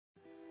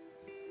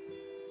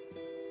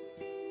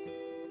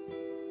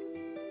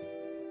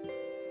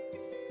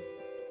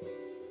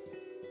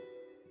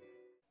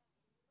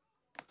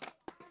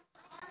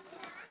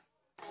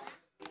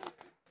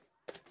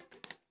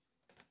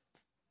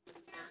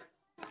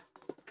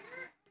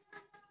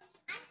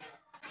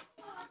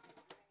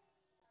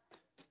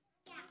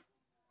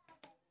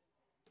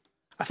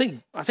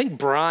I think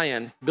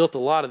Brian built a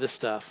lot of this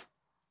stuff,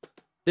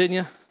 didn't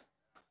you?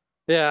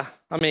 Yeah,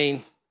 I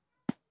mean,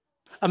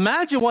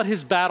 imagine what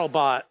his battle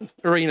bot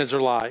arenas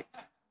are like.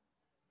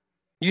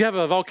 You have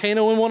a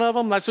volcano in one of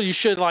them. That's what you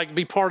should like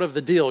be part of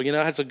the deal. You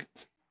know, it has a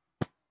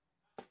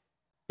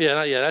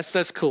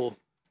that's cool.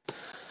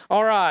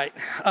 All right,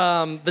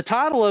 the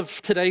title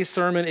of today's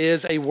sermon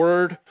is A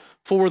Word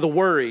for the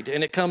Worried,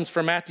 and it comes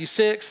from Matthew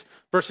 6,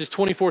 verses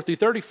 24 through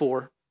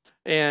 34.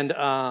 And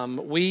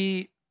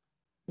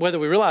whether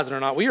we realize it or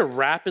not, we are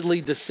rapidly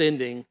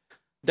descending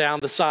down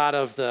the side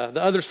of the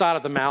other side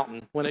of the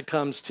mountain when it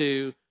comes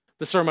to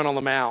the Sermon on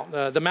the Mount.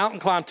 The mountain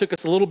climb took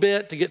us a little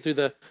bit to get through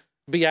the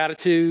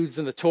Beatitudes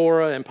and the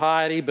Torah and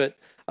piety, but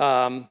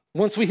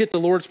once we hit the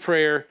Lord's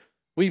Prayer,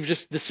 we've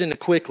just descended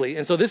quickly.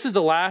 And so this is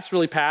the last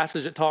really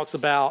passage that talks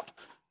about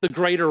the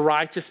greater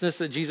righteousness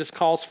that Jesus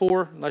calls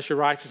for. Unless your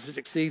righteousness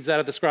exceeds that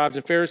of the scribes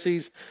and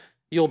Pharisees,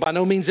 you'll by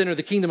no means enter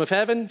the kingdom of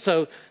heaven.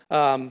 So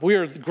we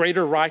are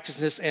greater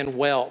righteousness and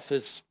wealth.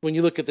 Is when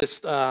you look at this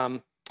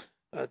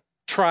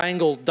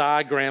triangle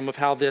diagram of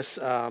how this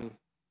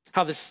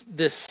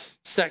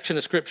section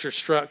of scripture is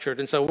structured.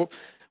 And so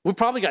we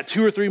probably got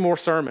 2 or 3 more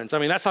sermons. I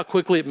mean, that's how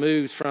quickly it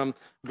moves from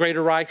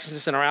greater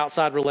righteousness in our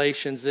outside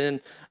relations, then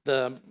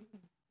the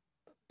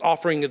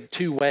offering of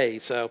 2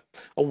 ways. So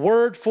a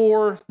word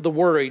for the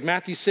worried,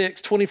 Matthew 6,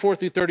 24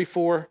 through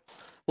 34.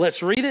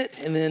 Let's read it,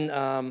 and then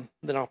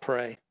I'll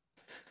pray.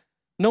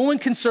 No one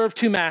can serve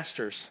 2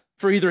 masters,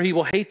 for either he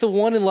will hate the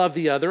one and love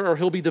the other, or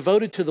he'll be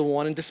devoted to the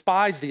one and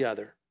despise the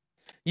other.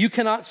 You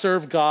cannot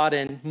serve God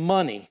and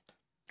money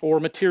or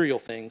material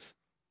things.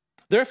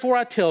 Therefore,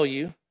 I tell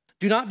you,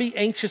 do not be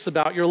anxious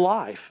about your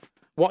life,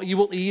 what you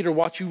will eat or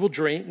what you will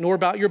drink, nor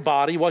about your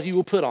body, what you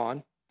will put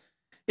on.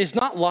 Is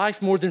not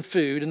life more than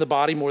food, and the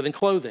body more than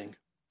clothing?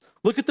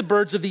 Look at the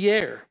birds of the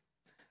air.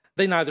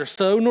 They neither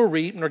sow nor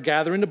reap nor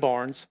gather into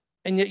barns,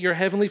 and yet your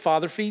heavenly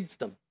Father feeds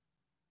them.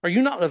 Are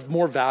you not of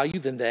more value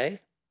than they?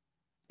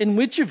 And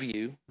which of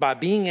you, by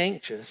being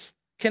anxious,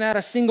 can add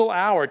a single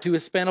hour to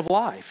his span of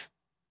life?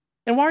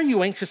 And why are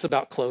you anxious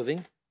about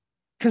clothing?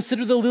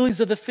 Consider the lilies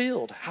of the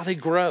field, how they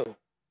grow.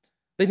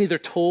 They neither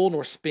toil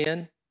nor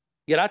spin.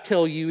 Yet I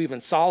tell you, even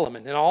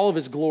Solomon, in all of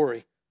his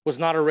glory, was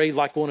not arrayed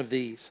like one of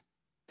these.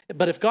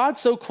 But if God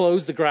so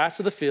clothes the grass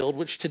of the field,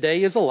 which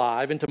today is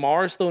alive and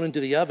tomorrow is thrown into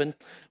the oven,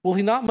 will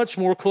he not much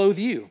more clothe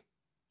you,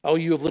 O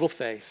you of little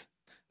faith?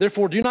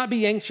 Therefore do not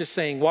be anxious,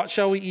 saying, what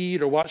shall we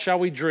eat, or what shall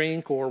we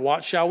drink, or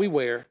what shall we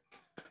wear?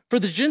 For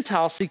the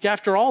Gentiles seek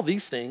after all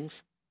these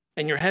things,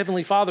 and your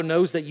heavenly Father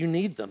knows that you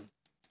need them.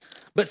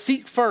 But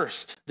seek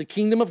first the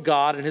kingdom of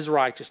God and his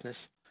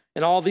righteousness,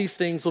 and all these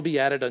things will be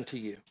added unto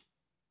you.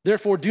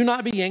 Therefore do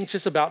not be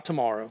anxious about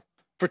tomorrow,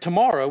 for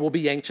tomorrow will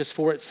be anxious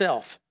for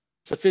itself.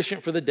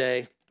 Sufficient for the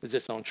day is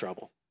its own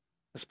trouble.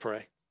 Let's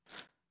pray.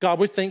 God,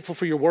 we're thankful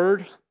for your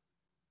word.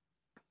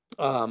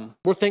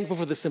 We're thankful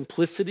for the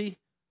simplicity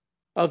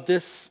of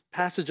this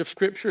passage of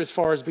scripture as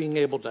far as being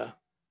able to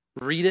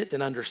read it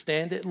and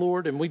understand it,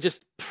 Lord. And we just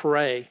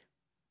pray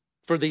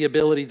for the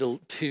ability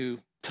to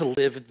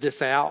live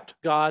this out.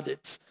 God,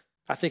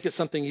 I think it's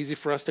something easy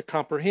for us to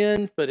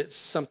comprehend, but it's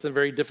something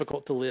very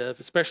difficult to live,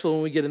 especially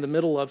when we get in the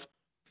middle of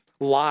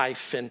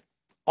life and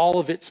all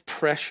of its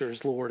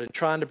pressures, Lord, and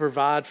trying to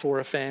provide for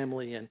a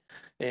family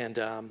and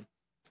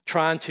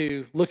trying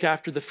to look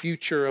after the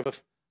future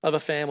of a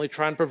family,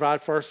 trying to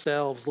provide for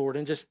ourselves, Lord,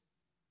 and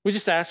we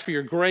just ask for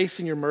your grace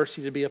and your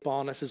mercy to be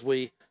upon us as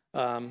we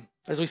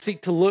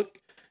seek to look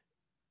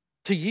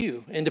to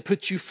you and to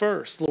put you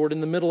first, Lord,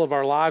 in the middle of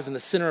our lives, in the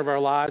center of our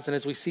lives, and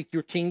as we seek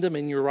your kingdom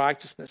and your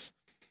righteousness.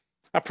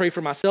 I pray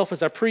for myself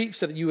as I preach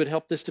that you would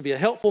help this to be a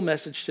helpful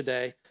message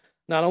today,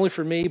 not only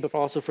for me, but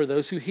also for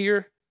those who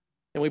hear.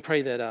 And we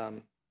pray that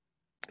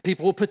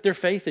people will put their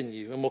faith in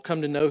you and will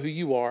come to know who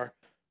you are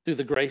through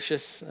the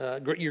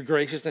your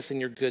graciousness and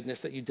your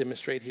goodness that you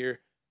demonstrate here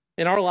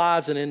in our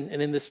lives and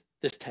in this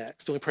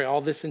text. And we pray all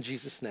this in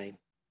Jesus' name.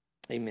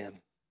 Amen.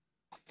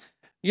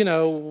 You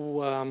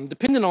know,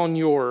 depending on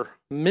your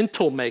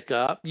mental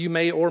makeup, you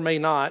may or may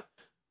not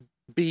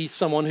be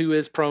someone who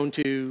is prone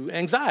to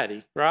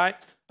anxiety, right?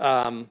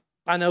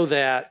 I know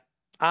that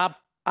I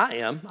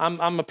am.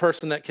 I'm a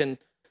person that can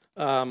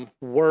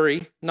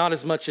worry, not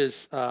as much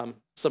as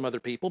some other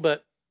people,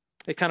 but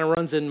it kind of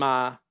runs in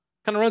my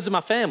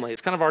family.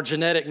 It's kind of our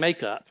genetic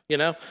makeup, you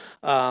know.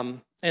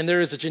 And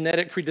there is a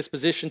genetic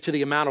predisposition to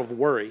the amount of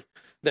worry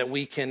that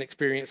we can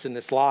experience in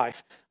this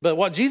life. But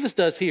what Jesus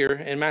does here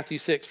in Matthew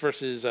 6,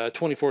 verses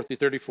 24 through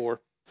 34,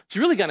 it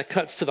really kind of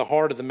cuts to the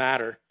heart of the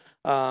matter,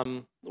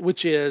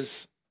 which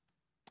is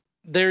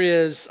there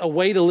is a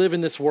way to live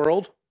in this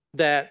world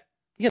that,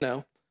 you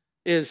know,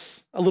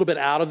 is a little bit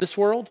out of this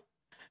world.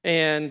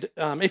 And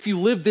if you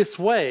live this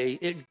way,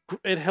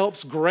 it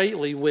helps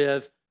greatly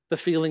with the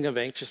feeling of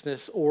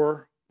anxiousness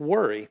or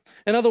worry.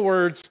 In other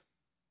words,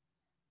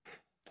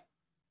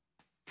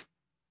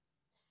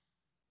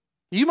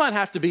 you might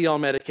have to be on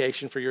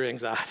medication for your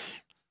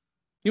anxiety.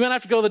 You might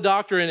have to go to the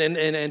doctor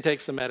and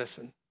take some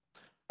medicine.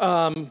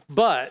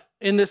 But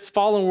in this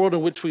fallen world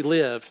in which we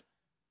live,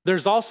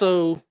 there's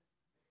also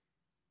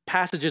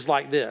passages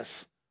like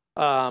this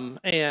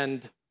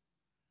and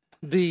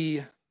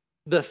the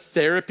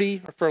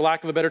therapy, for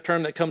lack of a better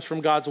term, that comes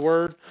from God's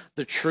word,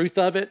 the truth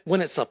of it,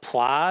 when it's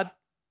applied,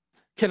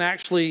 can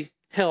actually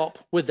help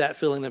with that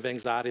feeling of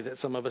anxiety that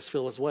some of us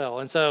feel as well.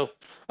 And so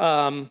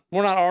we're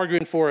not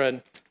arguing for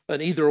an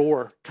either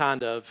or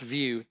kind of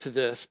view to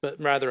this, but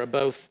rather a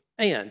both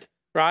and,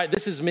 right?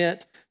 This is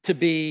meant to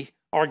be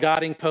our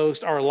guiding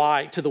post, our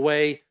light to the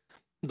way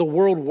the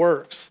world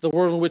works, the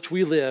world in which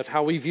we live,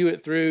 how we view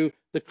it through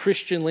the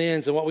Christian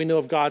lens and what we know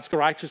of God's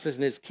righteousness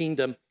and his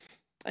kingdom.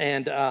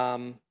 And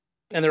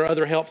there are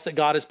other helps that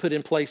God has put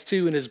in place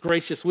too in his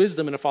gracious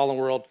wisdom in a fallen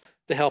world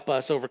to help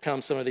us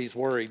overcome some of these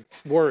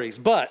worries.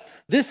 But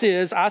this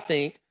is, I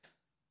think,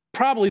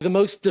 probably the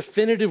most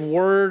definitive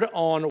word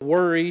on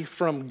worry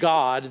from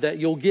God that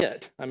you'll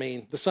get. I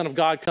mean, the Son of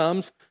God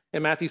comes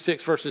in Matthew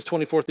 6, verses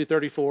 24 through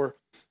 34,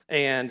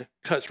 and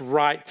cuts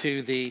right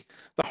to the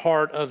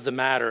heart of the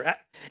matter.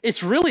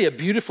 It's really a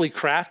beautifully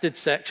crafted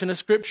section of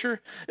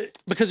Scripture,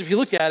 because if you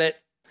look at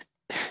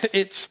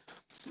it,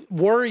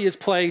 worry is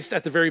placed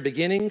at the very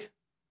beginning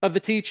of the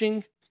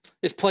teaching,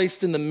 it's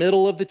placed in the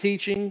middle of the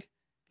teaching,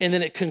 and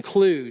then it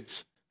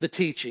concludes the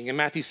teaching in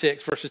Matthew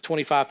 6, verses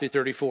 25 through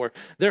 34.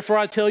 Therefore,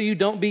 I tell you,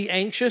 don't be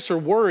anxious or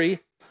worry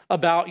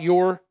about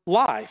your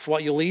life,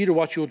 what you'll eat or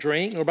what you'll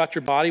drink, or about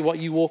your body, what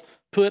you will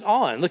put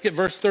on. Look at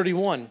verse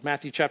 31,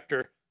 Matthew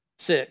chapter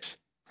 6.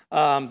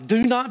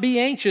 Do not be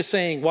anxious,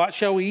 saying, what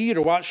shall we eat,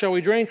 or what shall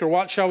we drink, or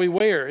what shall we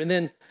wear? And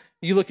then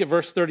you look at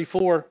verse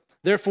 34.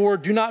 Therefore,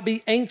 do not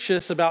be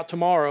anxious about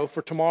tomorrow,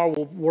 for tomorrow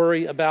will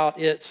worry about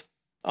its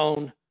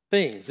own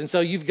things. And so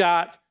you've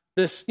got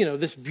this,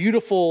 this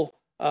beautiful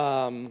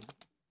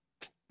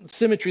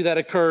symmetry that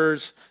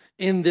occurs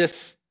in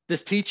this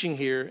teaching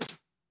here.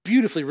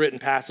 Beautifully written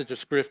passage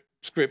of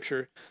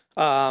Scripture.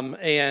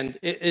 And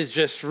it is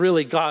just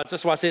really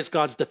that's why I say it's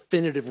God's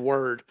definitive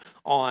word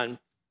on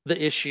the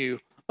issue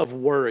of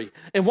worry.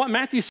 And what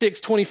Matthew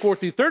 6, 24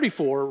 through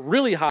 34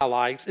 really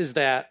highlights is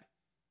that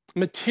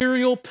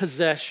material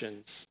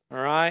possessions, all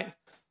right,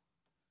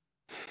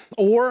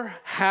 or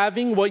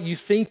having what you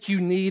think you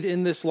need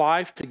in this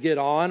life to get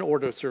on or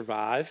to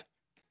survive,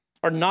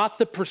 are not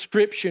the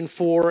prescription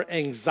for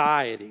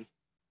anxiety.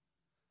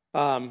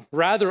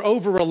 Rather,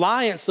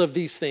 over-reliance of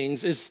these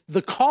things is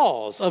the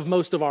cause of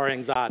most of our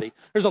anxiety.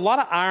 There's a lot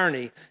of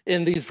irony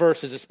in these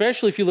verses,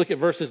 especially if you look at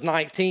verses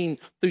 19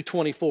 through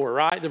 24,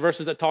 right? The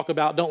verses that talk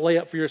about don't lay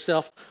up for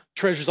yourself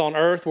treasures on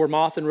earth where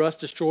moth and rust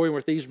destroy and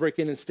where thieves break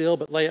in and steal,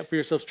 but lay up for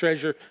yourselves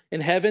treasure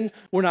in heaven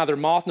where neither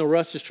moth nor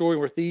rust destroy and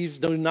where thieves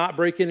do not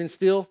break in and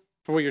steal.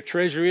 For where your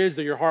treasure is,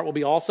 there your heart will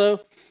be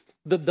also.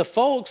 The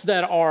folks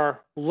that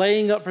are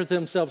laying up for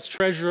themselves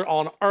treasure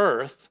on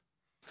earth,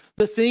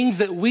 the things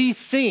that we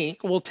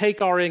think will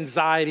take our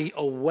anxiety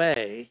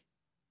away,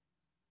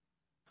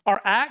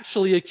 are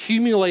actually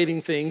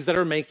accumulating things that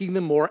are making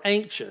them more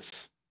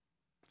anxious.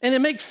 And it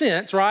makes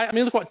sense, right? I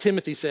mean, look what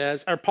Timothy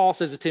says, or Paul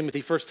says to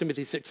Timothy, 1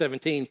 Timothy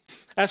 6:17.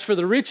 As for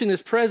the rich in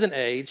this present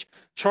age,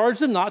 charge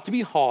them not to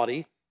be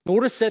haughty,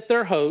 nor to set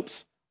their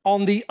hopes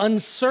on the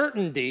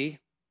uncertainty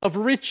of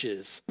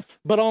riches,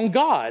 but on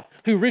God,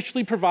 who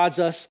richly provides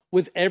us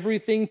with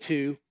everything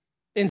to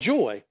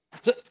enjoy.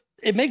 So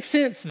it makes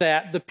sense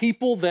that the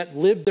people that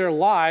live their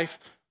life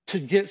to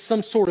get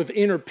some sort of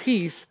inner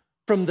peace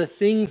from the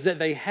things that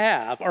they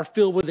have are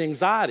filled with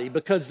anxiety,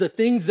 because the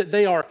things that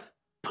they are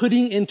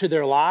putting into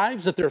their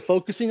lives, that they're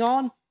focusing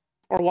on,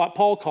 are what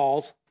Paul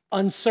calls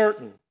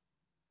uncertain.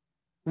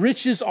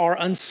 Riches are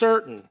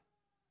uncertain.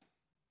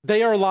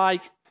 They are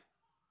like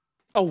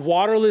a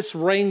waterless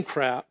rain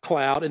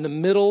cloud in the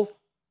middle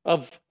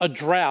of a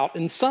drought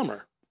in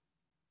summer.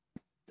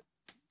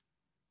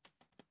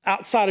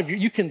 Outside of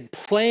you can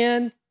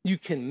plan, you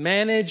can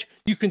manage,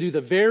 you can do the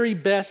very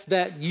best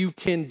that you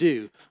can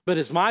do. But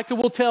as Micah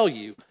will tell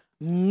you,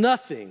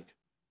 nothing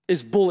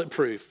is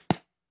bulletproof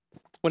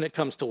when it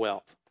comes to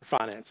wealth or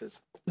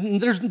finances.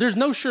 There's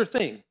no sure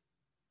thing.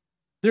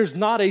 There's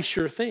not a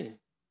sure thing.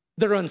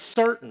 They're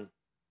uncertain,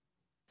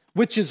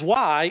 which is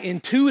why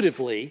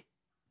intuitively,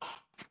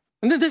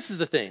 and this is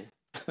the thing,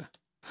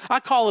 I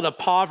call it a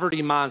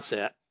poverty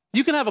mindset.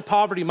 You can have a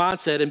poverty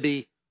mindset and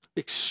be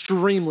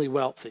extremely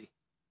wealthy.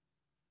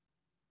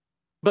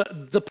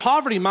 But the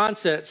poverty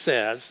mindset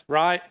says,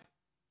 right,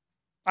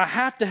 I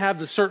have to have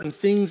the certain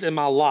things in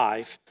my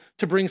life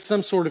to bring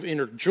some sort of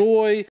inner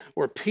joy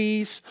or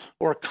peace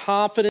or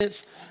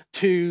confidence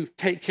to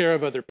take care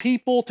of other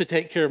people, to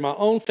take care of my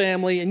own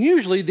family. And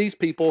usually these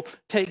people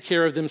take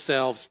care of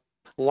themselves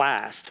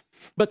last.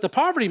 But the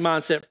poverty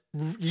mindset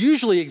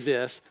usually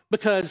exists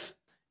because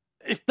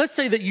let's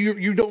say that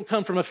you don't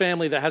come from a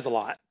family that has a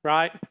lot,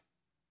 right?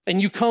 And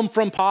you come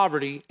from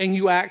poverty and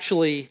you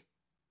actually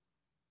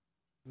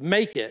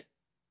make it,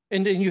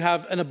 and then you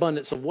have an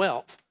abundance of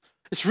wealth.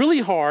 It's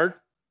really hard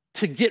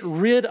to get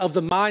rid of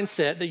the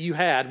mindset that you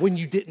had when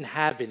you didn't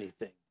have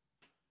anything.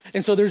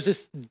 And so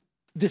there's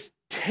this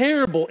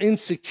terrible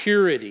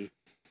insecurity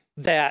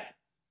that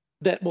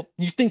well,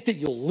 you think that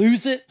you'll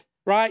lose it,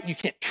 right? You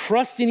can't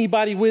trust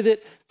anybody with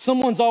it.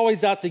 Someone's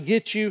always out to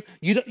get you.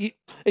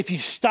 If you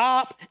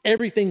stop,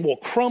 everything will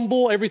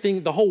crumble.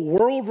 The whole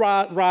world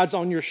rides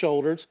on your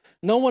shoulders.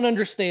 No one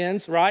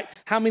understands, right,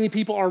 how many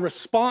people are you're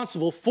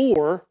responsible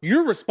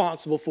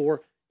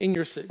for in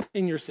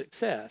your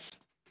success.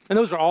 And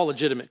those are all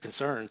legitimate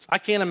concerns. I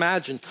can't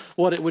imagine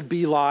what it would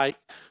be like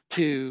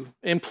to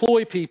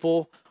employ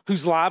people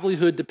whose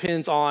livelihood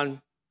depends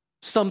on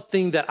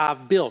something that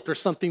I've built or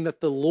something that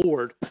the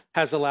Lord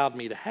has allowed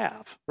me to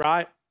have,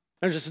 right?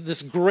 There's just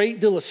this great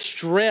deal of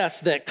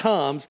stress that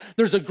comes.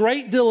 There's a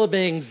great deal of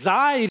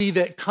anxiety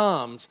that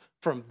comes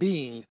from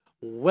being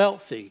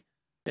wealthy.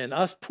 And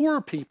us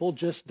poor people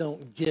just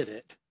don't get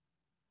it.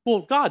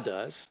 Well, God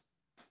does.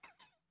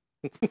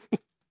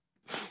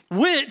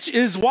 Which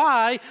is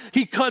why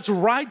he cuts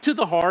right to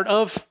the heart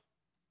of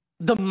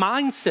the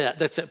mindset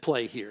that's at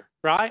play here,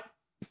 right?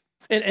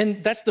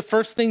 And that's the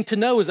first thing to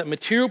know, is that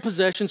material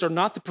possessions are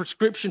not the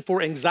prescription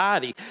for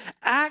anxiety.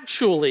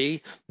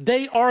 Actually,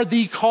 they are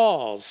the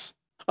cause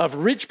of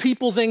rich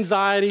people's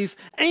anxieties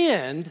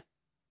and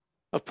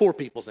of poor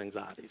people's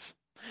anxieties.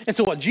 And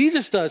so what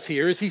Jesus does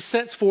here is he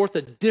sets forth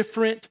a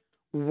different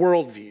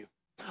worldview,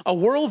 a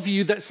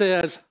worldview that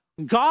says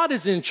God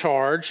is in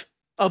charge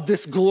of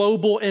this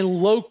global and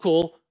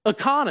local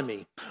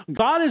economy.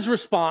 God is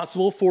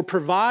responsible for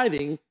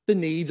providing the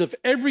needs of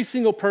every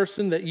single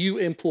person that you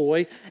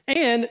employ,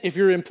 and if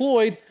you're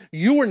employed,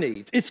 your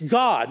needs. It's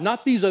God,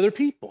 not these other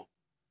people.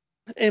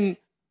 And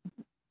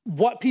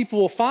what people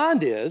will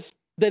find is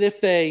that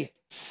if they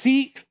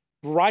seek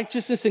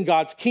righteousness in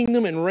God's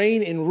kingdom and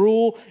reign and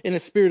rule in a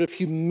spirit of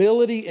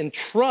humility and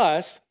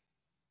trust,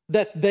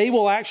 that they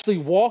will actually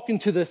walk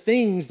into the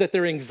things that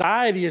their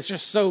anxiety is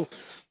just so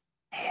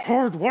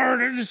hard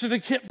word, so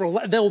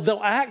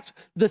they'll act,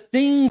 the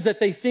things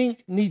that they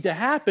think need to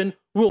happen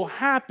will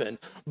happen,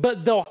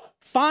 but they'll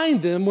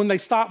find them when they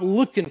stop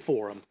looking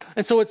for them.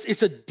 And so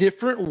it's a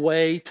different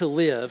way to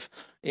live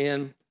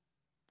in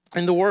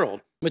the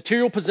world.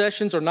 Material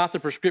possessions are not the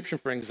prescription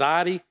for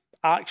anxiety.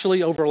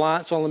 Actually,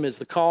 over-reliance on them is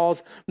the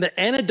cause. The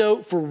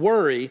antidote for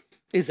worry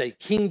is a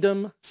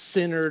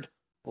kingdom-centered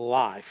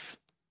life.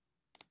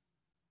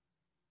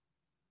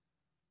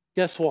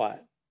 Guess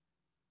what?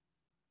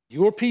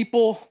 Your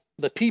people,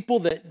 the people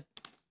that,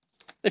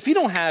 if you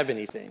don't have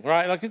anything,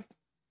 right? Like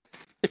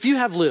if you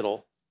have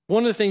little,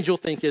 one of the things you'll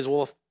think is,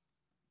 well,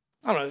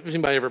 I don't know if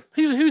anybody ever,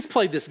 who's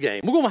played this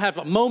game? We're going to have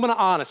a moment of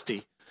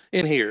honesty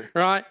in here,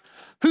 right?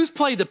 Who's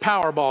played the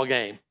Powerball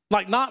game?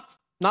 Like not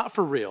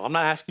for real. I'm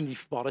not asking you if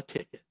you bought a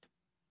ticket.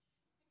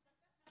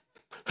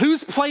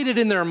 Who's played it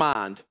in their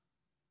mind?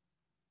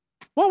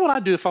 What would I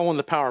do if I won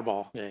the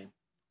Powerball game?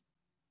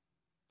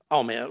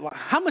 Oh man,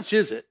 how much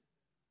is it?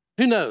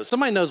 Who knows?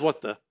 Somebody knows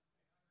what the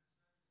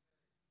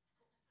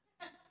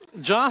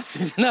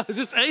Johnson, no, it's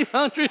just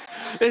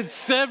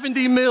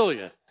 870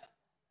 million.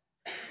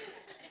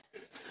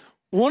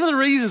 One of the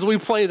reasons we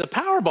play the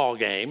Powerball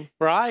game,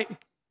 right,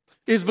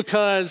 is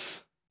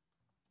because,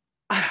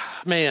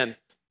 man,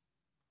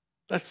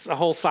 that's a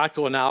whole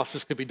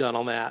psychoanalysis could be done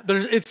on that.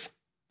 It's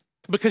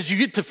because you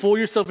get to fool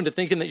yourself into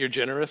thinking that you're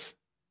generous,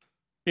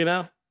 you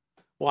know?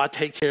 Well, I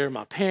take care of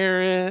my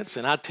parents,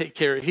 and I take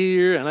care of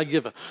here, and I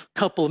give a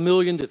couple of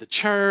million to the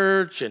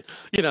church, and,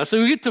 you know, so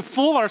we get to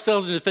fool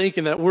ourselves into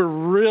thinking that we're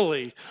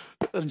really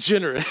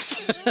generous.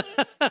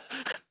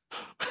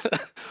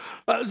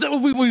 So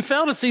we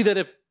fail to see that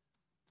if,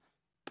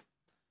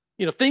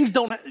 you know, things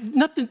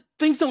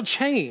don't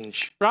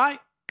change, right?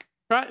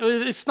 Right?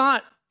 It's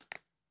not,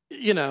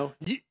 you know,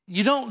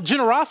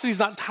 generosity is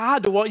not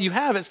tied to what you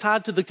have. It's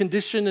tied to the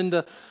condition and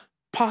the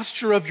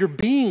posture of your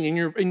being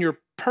in your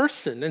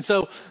person. And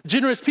so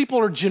generous people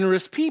are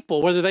generous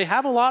people, whether they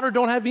have a lot or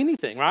don't have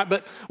anything, right?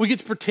 But we get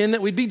to pretend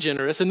that we'd be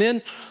generous. And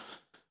then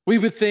we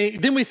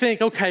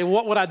think, okay,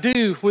 what would I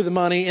do with the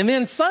money? And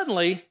then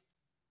suddenly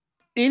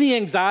any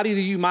anxiety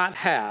that you might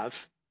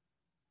have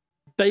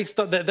based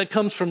on that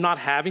comes from not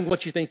having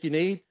what you think you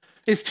need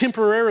is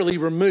temporarily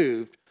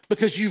removed,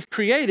 because you've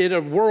created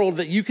a world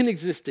that you can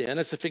exist in.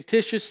 It's a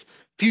fictitious,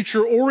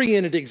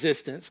 future-oriented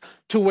existence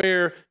to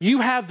where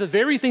you have the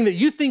very thing that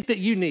you think that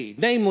you need,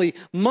 namely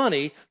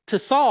money, to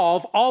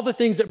solve all the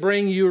things that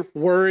bring you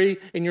worry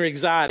and your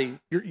anxiety,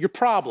 your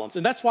problems.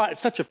 And that's why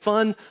it's such a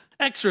fun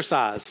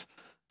exercise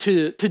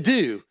to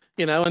do,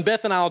 you know. And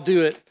Beth and I'll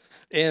do it,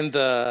 and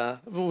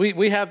we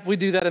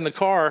do that in the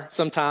car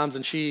sometimes.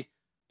 And she's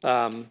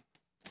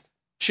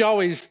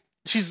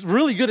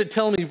really good at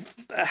telling me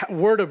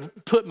where to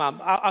put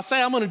I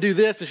say I'm going to do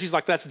this, and she's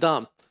like, that's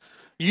dumb.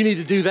 You need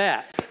to do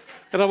that.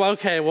 And I'm like,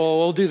 okay, well,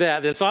 we'll do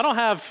that then. So I don't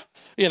have,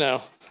 you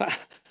know,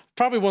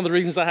 probably one of the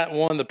reasons I haven't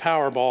won the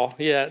Powerball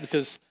yet,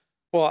 because,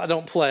 well, I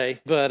don't play.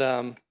 But,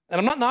 and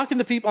I'm not knocking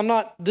the people.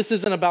 This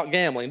isn't about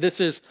gambling. This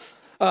is,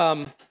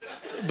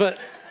 but.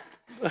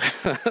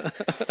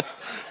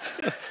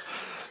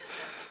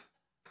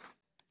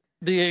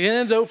 The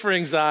antidote for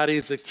anxiety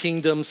is a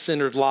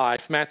kingdom-centered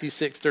life. Matthew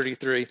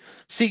 6:33.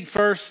 Seek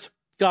first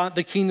God,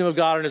 the kingdom of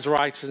God and his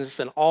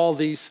righteousness, and all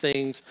these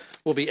things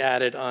will be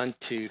added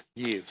unto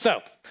you.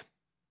 So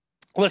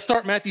Let's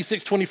start Matthew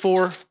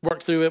 6:24,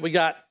 work through it. We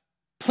got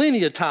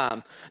plenty of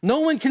time. No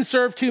one can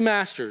serve two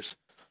masters,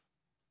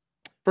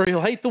 for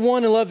he'll hate the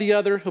one and love the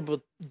other. He'll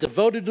be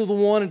devoted to the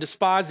one and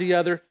despise the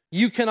other.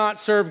 You cannot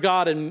serve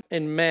God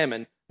and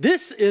mammon.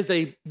 This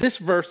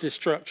verse is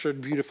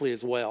structured beautifully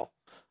as well.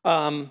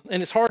 And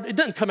it's hard. It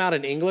doesn't come out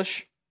in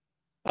English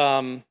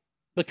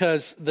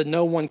because the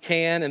no one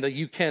can and the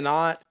you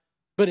cannot.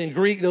 But in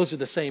Greek, those are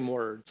the same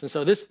words. And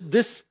so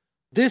this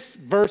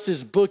verse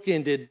is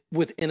bookended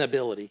with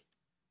inability.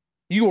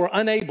 You are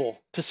unable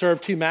to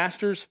serve two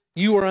masters.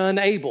 You are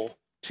unable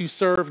to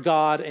serve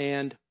God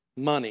and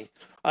money.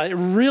 It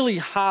really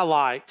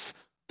highlights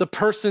the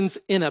person's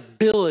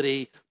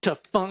inability to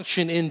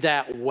function in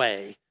that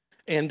way.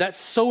 And that's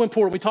so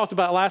important. We talked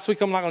about it last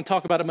week. I'm not going to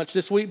talk about it much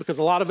this week because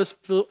a lot of us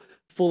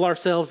fool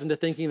ourselves into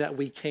thinking that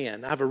we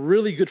can. I have a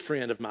really good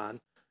friend of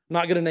mine. I'm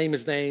not going to name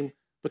his name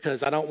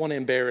because I don't want to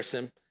embarrass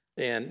him.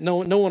 And no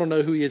one will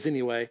know who he is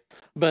anyway.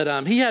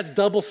 But he has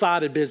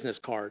double-sided business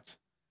cards.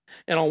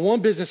 And on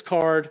one business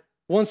card,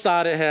 one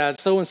side it has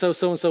so-and-so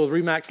with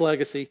Remax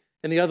Legacy,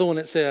 and the other one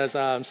it says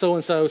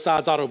so-and-so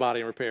Sides Auto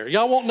Body and Repair.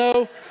 Y'all won't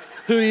know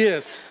who he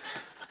is.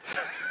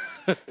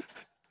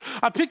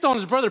 I picked on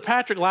his brother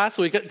Patrick last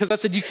week because I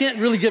said you can't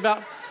give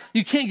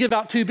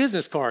out two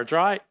business cards,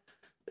 right?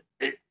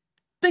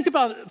 Think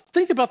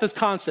about this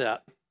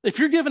concept. If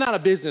you're giving out a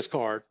business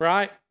card,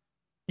 right,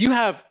 you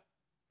have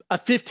a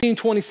 15,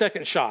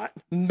 20-second shot,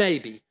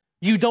 maybe.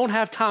 You don't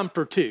have time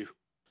for two.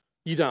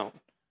 You don't.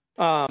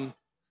 And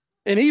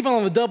even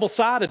on the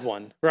double-sided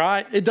one,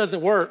 right, it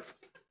doesn't work.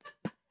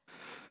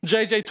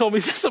 JJ told me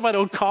somebody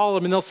will call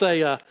him and they'll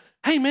say,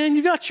 hey, man,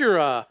 you got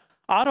your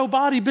auto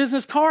body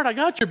business card? I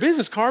got your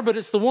business card, but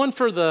it's the one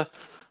for the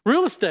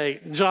real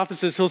estate. And Jonathan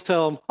says he'll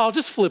tell him, I'll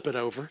just flip it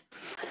over.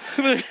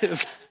 There it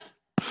is.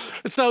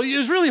 And so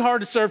it's really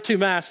hard to serve two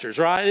masters,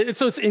 right?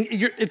 So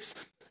it's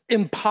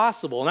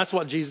impossible. And that's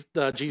what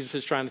Jesus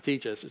is trying to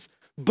teach us. It's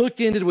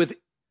bookended with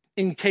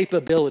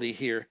incapability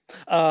here.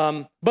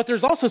 But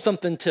there's also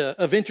something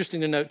of interesting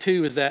to note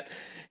too, is that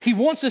he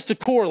wants us to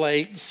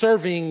correlate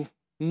serving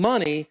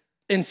money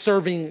and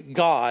serving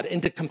God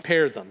and to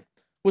compare them,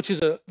 which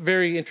is a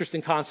very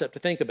interesting concept to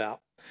think about.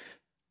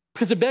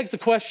 Because it begs the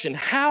question,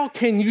 how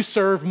can you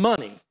serve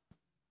money?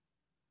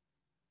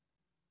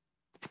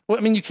 Well,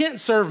 I mean, you can't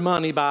serve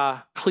money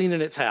by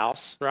cleaning its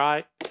house,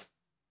 right?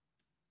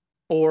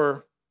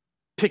 Or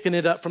picking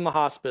it up from the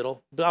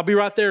hospital. I'll be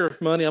right there,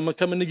 money, I'm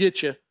coming to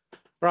get you,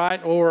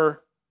 right?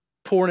 Or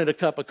pouring it a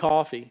cup of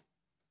coffee.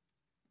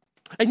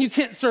 And you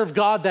can't serve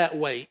God that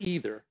way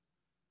either.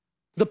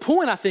 The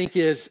point, I think,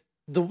 is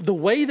the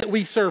way that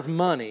we serve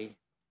money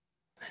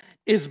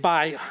is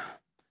by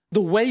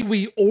the way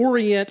we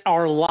orient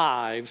our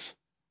lives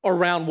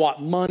around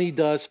what money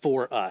does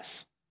for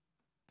us.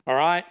 All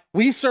right?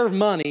 We serve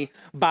money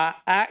by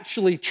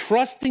actually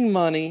trusting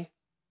money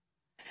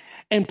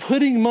and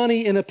putting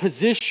money in a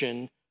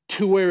position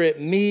to where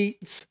it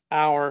meets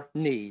our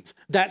needs.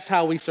 That's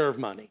how we serve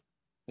money.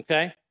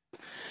 Okay?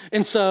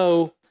 And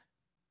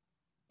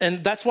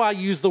that's why I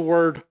use the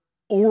word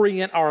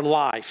orient our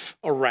life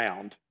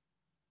around.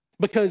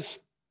 Because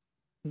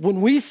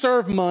when we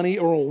serve money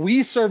or when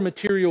we serve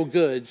material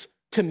goods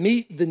to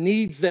meet the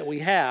needs that we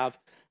have,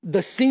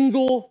 the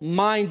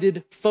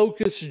single-minded,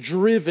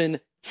 focus-driven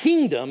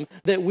kingdom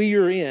that we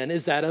are in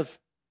is that of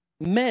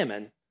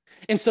mammon.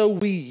 And so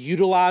we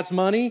utilize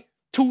money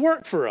to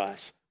work for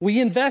us.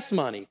 We invest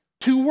money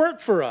to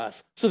work for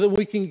us so that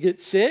we can get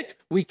sick,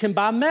 we can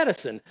buy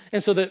medicine.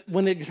 And so that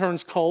when it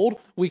turns cold,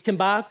 we can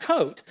buy a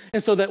coat.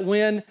 And so that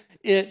when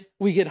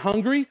we get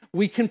hungry,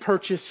 we can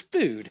purchase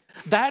food.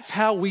 That's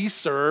how we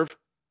serve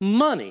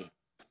money.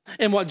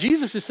 And what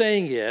Jesus is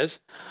saying is,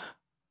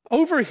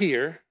 over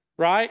here,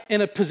 right,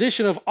 in a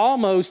position of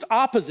almost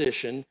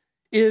opposition,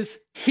 is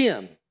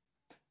him.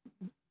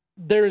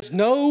 There is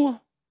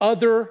no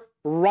other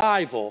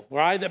rival,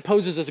 right, that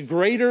poses a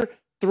greater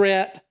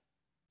threat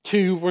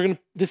to,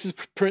 this is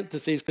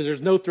parentheses because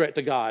there's no threat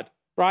to God,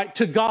 right,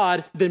 to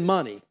God than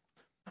money.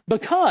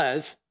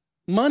 Because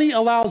money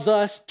allows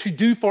us to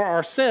do for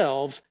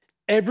ourselves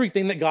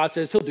everything that God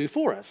says he'll do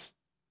for us.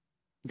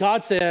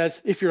 God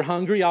says, if you're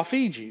hungry, I'll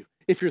feed you.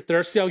 If you're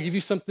thirsty, I'll give you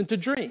something to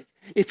drink.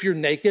 If you're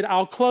naked,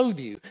 I'll clothe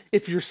you.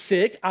 If you're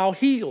sick, I'll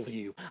heal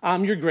you.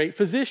 I'm your great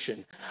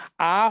physician.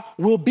 I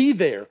will be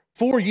there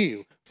for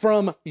you.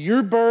 From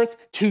your birth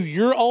to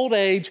your old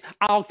age,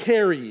 I'll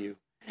carry you.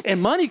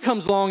 And money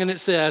comes along and it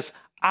says,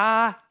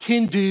 I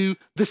can do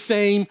the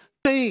same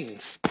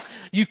things.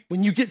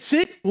 When you get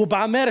sick, we'll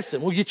buy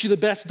medicine. We'll get you the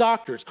best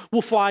doctors.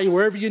 We'll fly you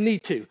wherever you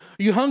need to.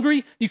 Are you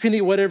hungry? You can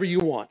eat whatever you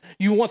want.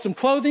 You want some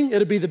clothing?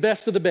 It'll be the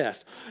best of the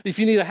best. If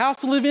you need a house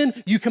to live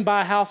in, you can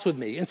buy a house with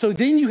me. And so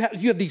then you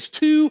have these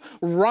two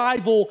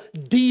rival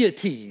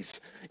deities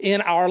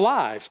in our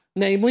lives,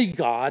 namely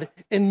God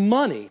and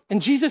money.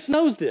 And Jesus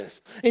knows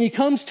this. And he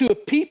comes to a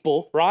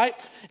people, right?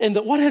 And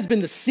what has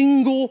been the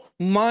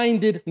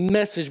single-minded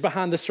message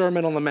behind the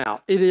Sermon on the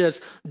Mount? It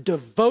is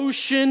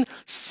devotion,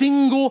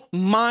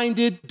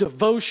 single-minded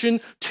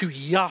devotion to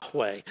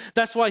Yahweh.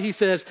 That's why he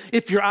says,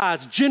 if your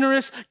eye's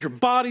generous, your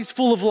body's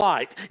full of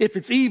light. If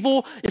it's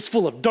evil, it's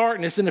full of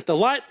darkness. And if the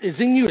light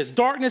is in you as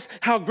darkness,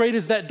 how great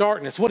is that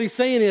darkness? What he's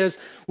saying is,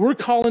 we're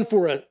calling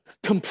for a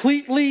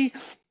completely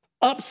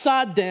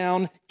upside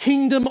down,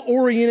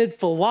 kingdom-oriented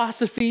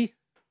philosophy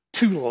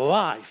to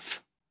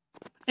life.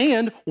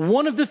 And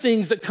one of the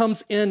things that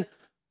comes in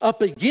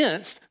up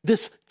against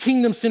this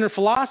kingdom-centered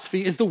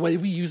philosophy is the way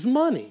we use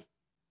money.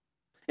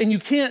 And you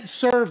can't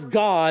serve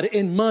God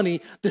and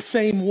money the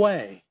same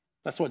way.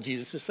 That's what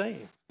Jesus is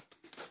saying.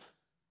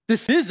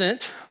 This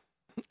isn't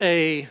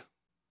a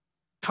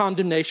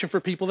condemnation for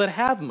people that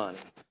have money.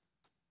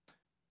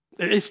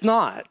 It's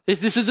not.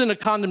 This isn't a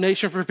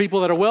condemnation for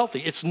people that are wealthy.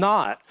 It's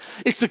not.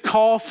 It's a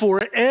call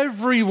for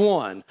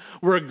everyone,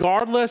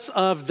 regardless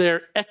of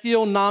their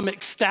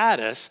economic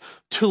status,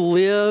 to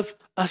live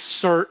a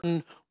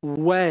certain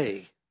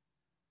way.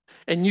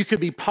 And you could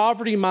be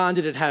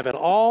poverty-minded and have it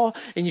all,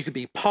 and you could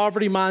be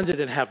poverty-minded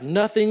and have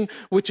nothing,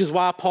 which is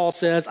why Paul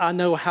says, I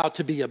know how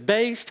to be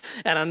abased,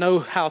 and I know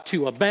how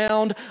to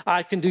abound.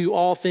 I can do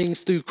all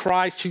things through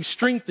Christ who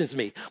strengthens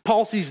me.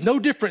 Paul sees no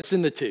difference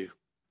in the two.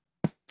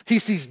 He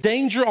sees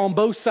danger on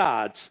both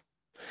sides.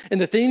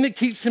 And the thing that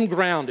keeps him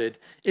grounded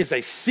is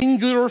a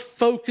singular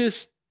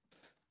focused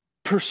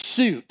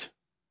pursuit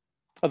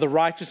of the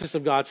righteousness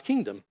of God's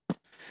kingdom.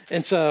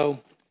 And so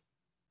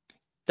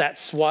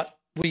that's what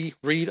we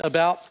read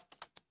about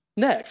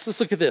next. Let's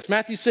look at this.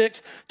 Matthew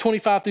 6,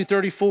 25 through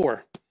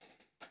 34.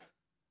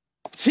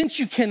 Since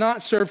you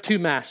cannot serve two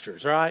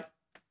masters, right?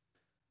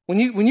 When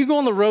you go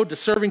on the road to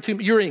serving two,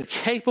 you're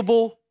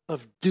incapable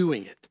of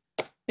doing it.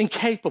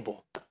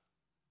 Incapable.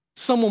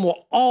 Someone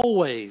will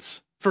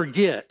always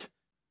forget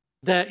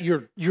that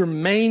your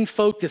main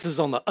focus is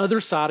on the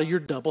other side of your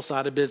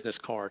double-sided business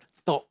card.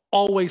 They'll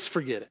always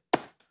forget it,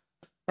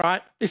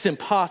 right? It's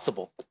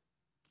impossible.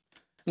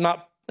 And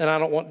I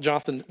don't want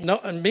Jonathan, no,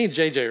 and me and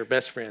JJ are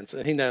best friends,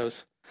 and he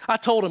knows. I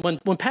told him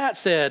when Pat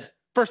said,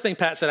 first thing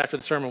Pat said after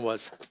the sermon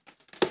was,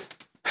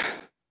 I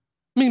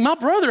mean, my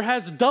brother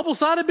has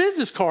double-sided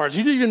business cards.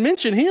 You didn't even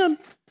mention him.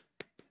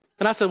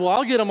 And I said, well,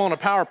 I'll get them on a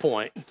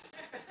PowerPoint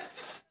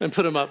and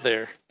put them up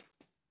there.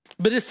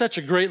 But it's such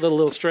a great little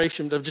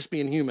illustration of just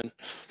being human.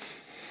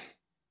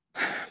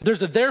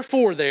 There's a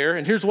therefore there,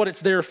 and here's what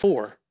it's there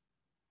for.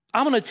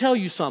 I'm going to tell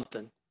you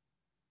something.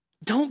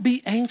 Don't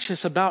be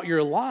anxious about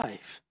your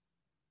life,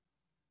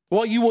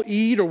 what you will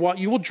eat or what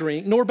you will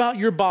drink, nor about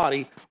your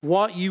body,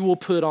 what you will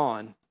put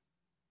on.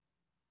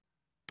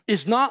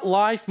 Is not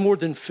life more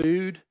than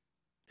food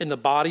and the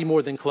body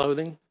more than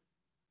clothing?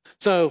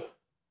 So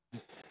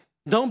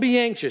don't be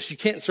anxious. You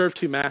can't serve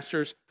two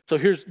masters. So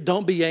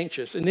don't be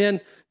anxious. And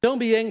then don't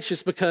be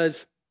anxious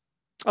because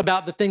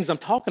about the things I'm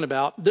talking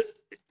about.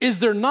 Is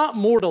there not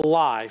more to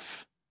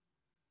life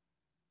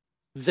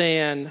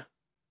than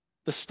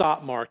the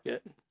stock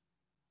market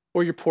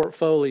or your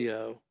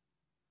portfolio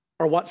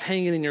or what's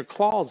hanging in your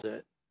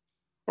closet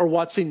or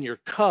what's in your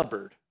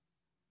cupboard?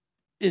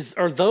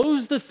 Are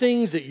those the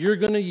things that you're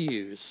going to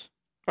use,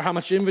 or how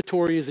much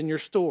inventory is in your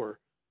store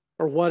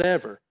or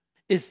whatever?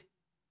 Is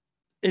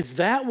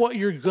that what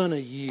you're going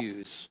to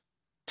use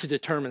to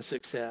determine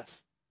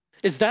success?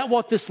 Is that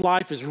what this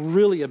life is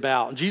really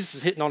about? And Jesus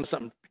is hitting on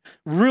something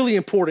really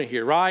important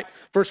here, right?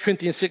 1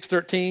 Corinthians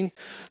 6:13.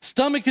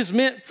 Stomach is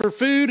meant for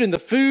food and the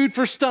food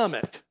for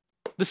stomach.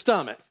 The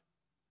stomach.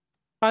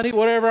 I eat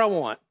whatever I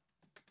want.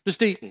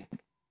 Just eating.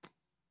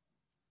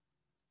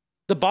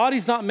 The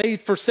body's not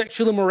made for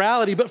sexual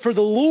immorality, but for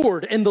the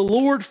Lord, and the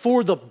Lord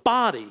for the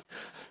body.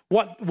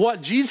 What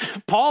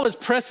Paul is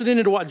pressing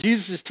into what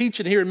Jesus is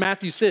teaching here in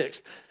Matthew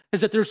 6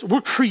 is that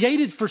we're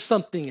created for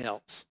something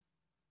else.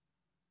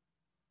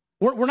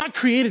 We're not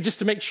created just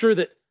to make sure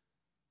that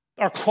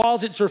our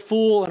closets are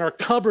full and our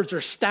cupboards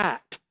are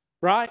stacked,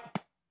 right?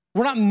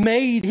 We're not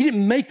made, he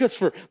didn't make us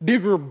for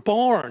bigger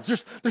barns.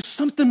 There's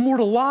something more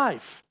to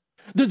life.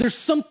 There's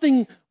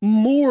something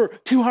more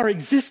to our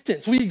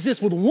existence. We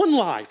exist with one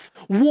life,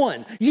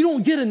 one. You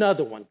don't get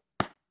another one.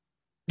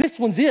 This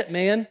one's it,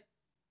 man.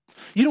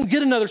 You don't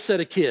get another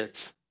set of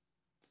kids.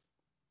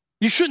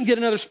 You shouldn't get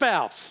another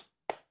spouse,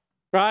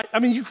 right? I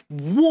mean,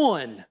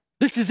 one.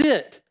 This is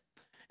it.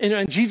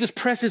 And Jesus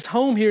presses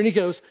home here and he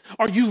goes,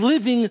 are you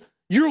living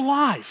your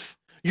life?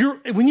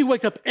 When you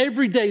wake up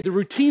every day, the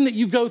routine that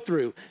you go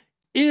through,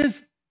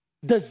 does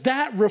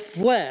that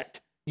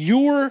reflect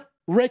your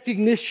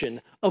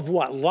recognition of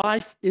what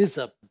life is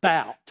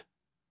about?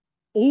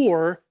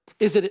 Or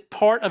is it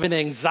part of an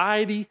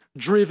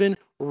anxiety-driven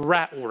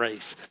rat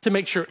race to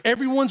make sure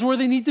everyone's where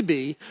they need to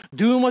be,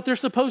 doing what they're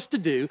supposed to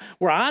do,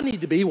 where I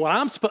need to be, what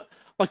I'm supposed,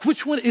 like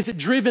which one? Is it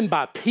driven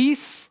by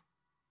peace?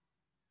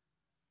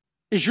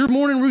 Is your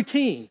morning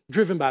routine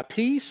driven by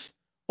peace?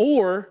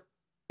 Or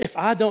if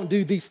I don't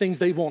do these things,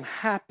 they won't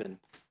happen.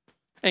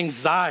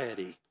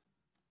 Anxiety.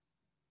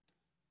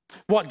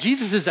 What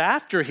Jesus is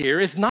after here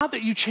is not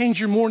that you change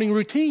your morning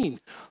routine,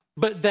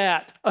 but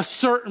that a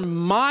certain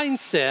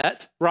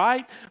mindset,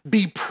 right,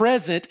 be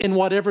present in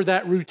whatever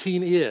that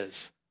routine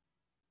is.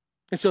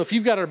 And so if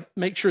you've got to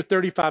make sure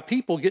 35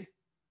 people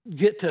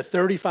get to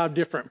 35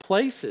 different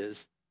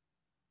places,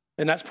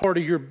 and that's part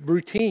of your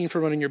routine for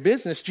running your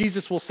business,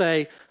 Jesus will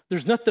say,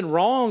 there's nothing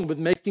wrong with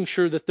making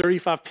sure the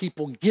 35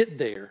 people get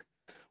there.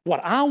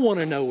 What I want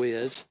to know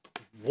is,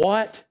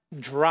 what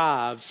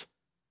drives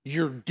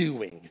your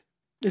doing?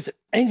 Is it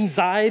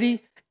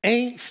anxiety,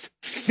 angst,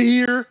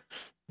 fear,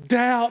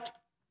 doubt,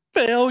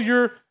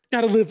 failure,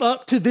 got to live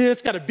up to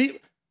this, got to be,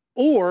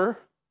 or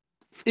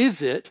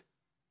is it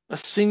a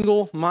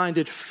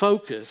single-minded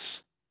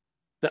focus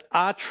that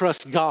I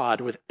trust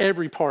God with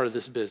every part of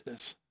this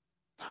business?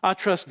 I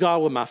trust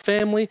God with my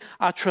family.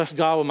 I trust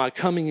God with my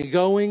coming and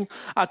going.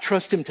 I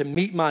trust him to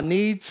meet my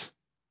needs.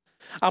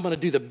 I'm going to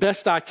do the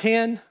best I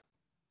can.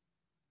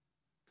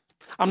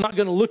 I'm not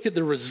going to look at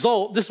the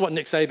result. This is what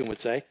Nick Saban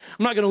would say.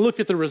 I'm not going to look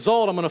at the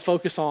result. I'm going to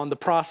focus on the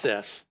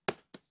process.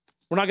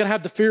 We're not going to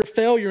have the fear of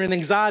failure and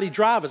anxiety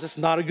drive us. It's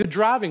not a good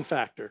driving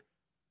factor.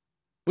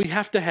 We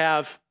have to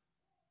have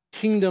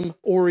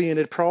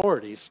kingdom-oriented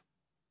priorities.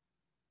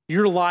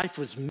 Your life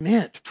was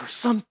meant for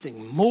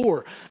something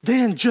more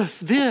than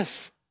just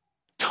this.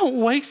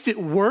 Don't waste it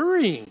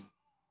worrying.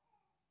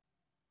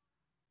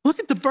 Look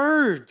at the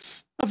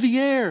birds of the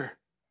air.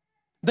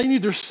 They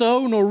neither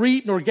sow nor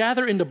reap nor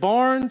gather into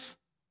barns.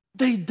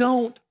 They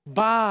don't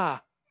buy.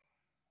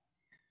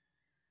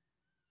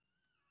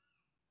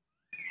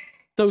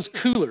 Those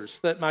coolers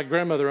that my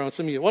grandmother owned,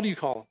 some of you, what do you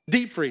call them?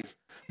 Deep freeze.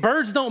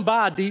 Birds don't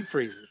buy a deep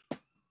freezer.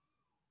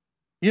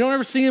 You don't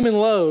ever see them in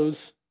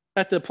Lowe's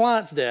at the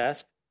appliance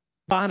desk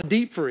buying a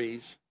deep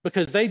freeze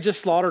because they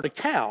just slaughtered a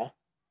cow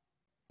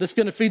that's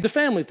going to feed the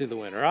family through the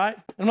winter, right?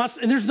 And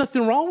there's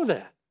nothing wrong with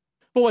that.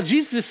 But what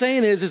Jesus is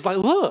saying is like,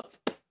 look,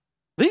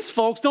 these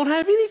folks don't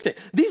have anything.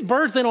 These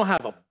birds, they don't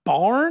have a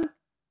barn.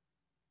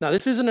 Now,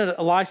 this isn't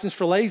a license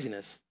for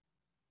laziness.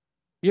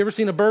 You ever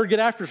seen a bird get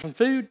after some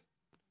food?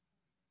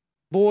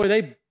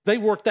 Boy, they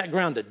work that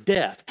ground to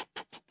death.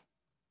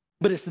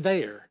 But it's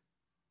there.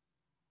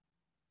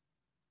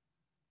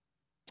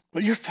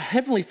 But your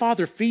heavenly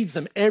Father feeds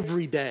them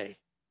every day.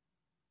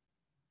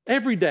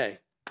 Every day.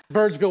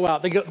 Birds go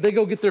out. They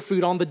go get their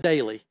food on the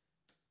daily.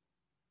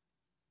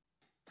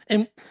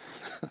 And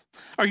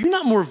are you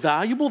not more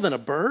valuable than a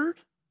bird?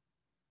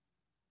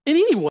 In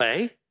any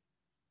way,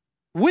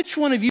 which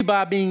one of you,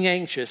 by being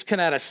anxious, can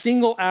add a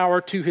single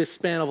hour to his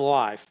span of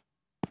life?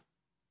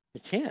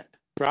 You can't,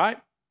 right?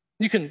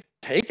 You can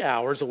take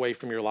hours away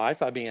from your life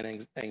by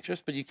being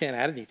anxious, but you can't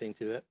add anything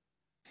to it.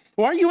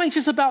 Why are you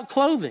anxious about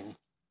clothing?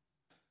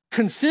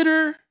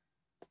 Consider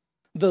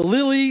the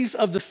lilies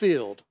of the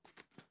field.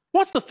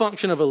 What's the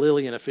function of a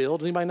lily in a field?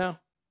 Does anybody know?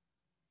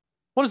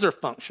 What is their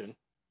function?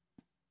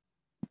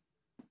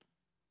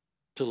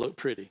 To look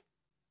pretty.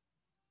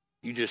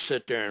 You just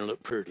sit there and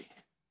look pretty.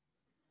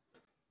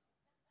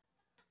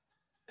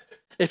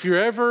 If you're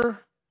ever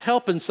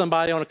helping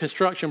somebody on a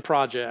construction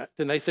project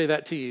and they say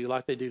that to you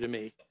like they do to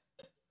me,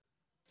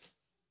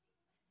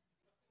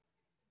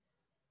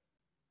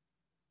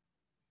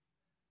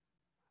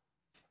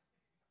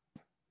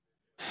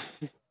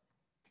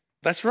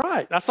 that's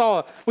right.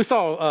 We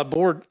saw a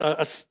board,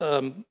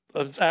 an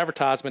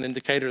advertisement in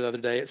Decatur the other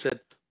day. It said,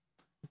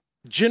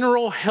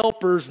 general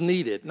helpers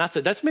needed. And I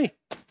said, that's me.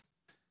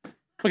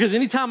 Because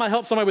anytime I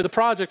help somebody with a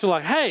project, they're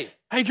like, hey,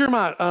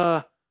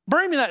 Jeremiah,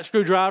 bring me that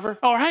screwdriver.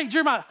 Or, hey,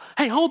 Jeremiah,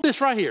 hey, hold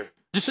this right here.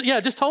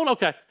 Just hold,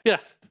 okay, yeah.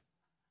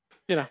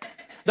 You know,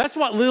 that's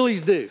what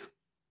lilies do.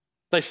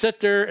 They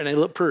sit there and they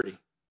look pretty.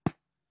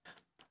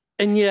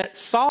 And yet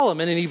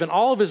Solomon, and even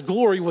all of his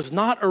glory, was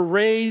not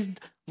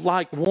arrayed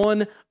like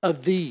one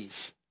of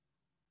these.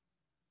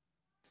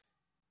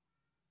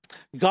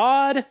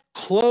 God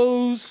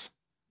clothes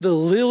the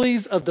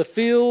lilies of the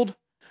field,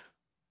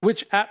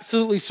 which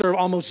absolutely serve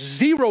almost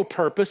zero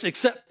purpose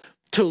except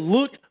to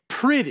look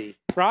pretty,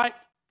 right?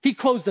 He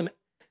clothes them.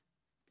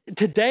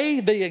 Today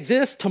they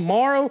exist.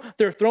 Tomorrow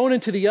they're thrown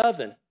into the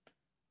oven.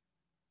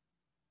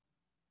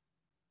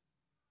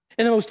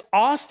 And the most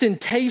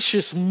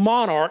ostentatious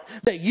monarch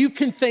that you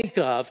can think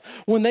of,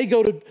 when they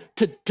go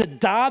to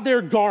dye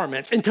their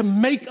garments and to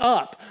make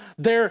up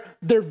their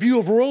view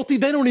of royalty,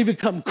 they don't even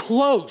come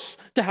close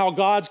to how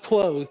God's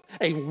clothed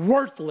a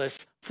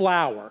worthless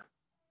flower.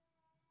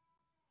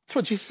 That's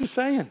what Jesus is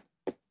saying.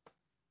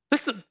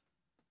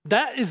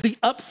 That is the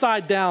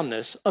upside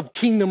downness of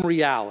kingdom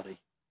reality.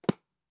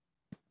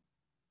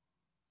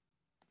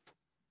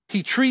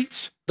 He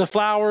treats the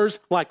flowers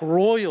like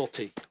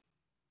royalty.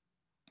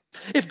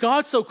 If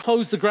God so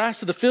clothes the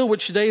grass of the field,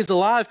 which today is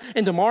alive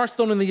and tomorrow is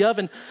thrown in the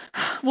oven,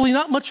 will he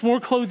not much more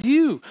clothe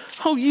you?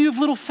 Oh, you of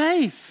little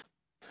faith.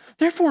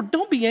 Therefore,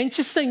 don't be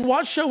anxious, saying,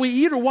 what shall we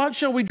eat, or what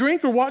shall we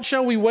drink, or what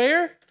shall we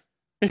wear?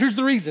 And here's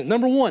the reason.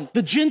 Number one,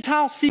 the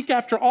Gentiles seek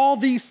after all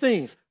these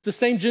things. The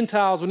same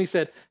Gentiles when he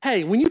said,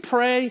 hey, when you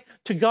pray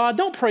to God,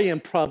 don't pray in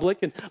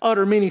public and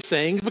utter many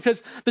sayings,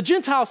 because the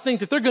Gentiles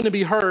think that they're going to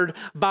be heard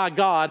by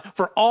God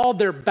for all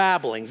their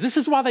babblings. This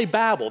is why they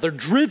babble. They're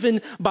driven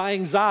by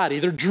anxiety.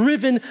 They're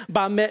driven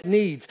by met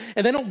needs.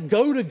 And they don't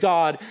go to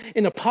God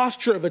in a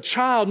posture of a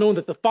child knowing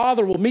that the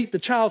Father will meet the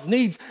child's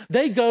needs.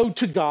 They go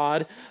to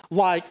God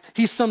like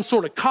he's some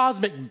sort of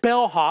cosmic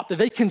bellhop that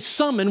they can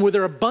summon with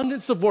their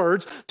abundance of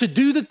words to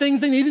do the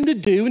things they need him to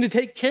do and to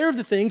take care of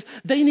the things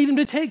they need him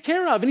to take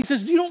care of. And he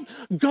says, you don't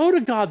go to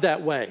God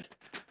that way.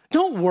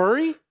 Don't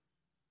worry.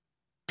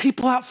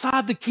 People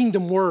outside the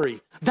kingdom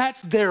worry.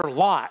 That's their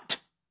lot.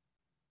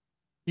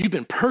 You've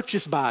been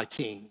purchased by a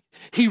king.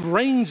 He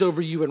reigns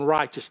over you in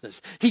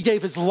righteousness. He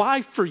gave his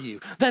life for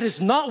you. That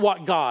is not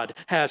what God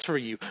has for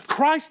you.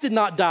 Christ did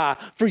not die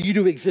for you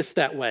to exist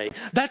that way.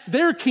 That's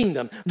their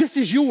kingdom. This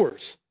is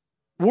yours.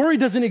 Worry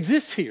doesn't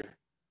exist here.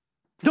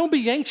 Don't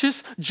be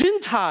anxious.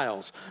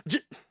 Gentiles.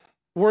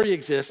 Worry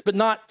exists, but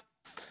not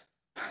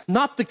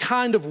the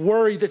kind of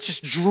worry that's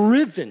just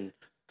driven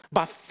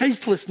by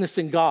faithlessness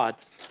in God.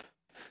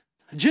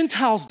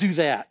 Gentiles do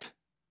that.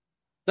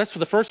 That's for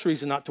the first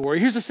reason not to worry.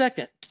 Here's the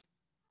second.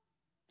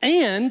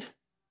 And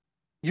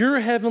your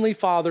heavenly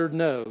Father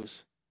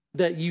knows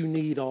that you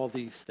need all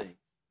these things.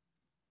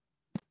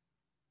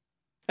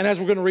 And as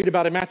we're going to read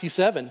about in Matthew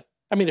 7,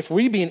 I mean, if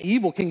we being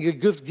evil can give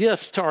good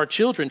gifts to our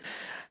children,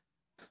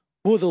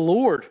 will the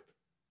Lord,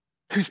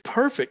 who's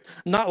perfect,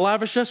 not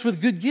lavish us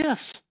with good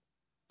gifts?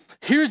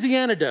 Here's the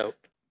antidote.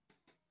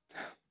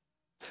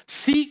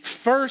 Seek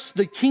first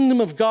the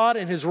kingdom of God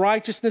and his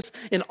righteousness,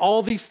 and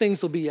all these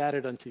things will be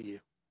added unto you.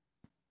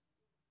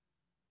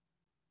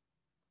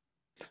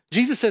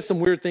 Jesus says some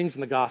weird things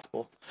in the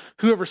gospel.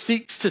 Whoever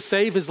seeks to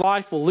save his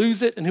life will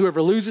lose it, and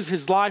whoever loses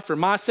his life for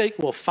my sake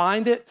will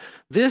find it.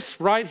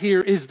 This right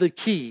here is the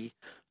key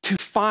to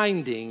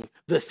finding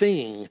the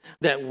thing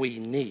that we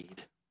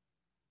need.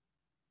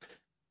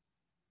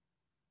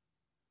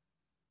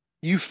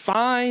 You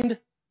find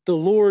the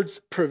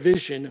Lord's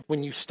provision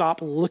when you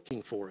stop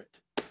looking for it.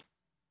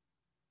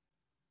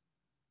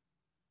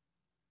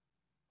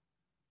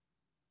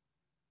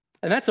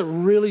 And that's a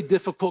really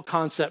difficult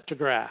concept to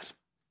grasp.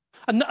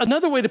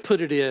 Another way to put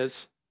it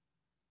is,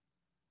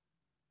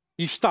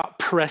 you stop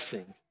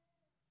pressing.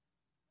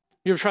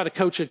 You ever try to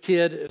coach a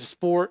kid at a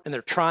sport and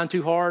they're trying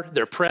too hard,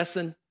 they're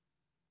pressing?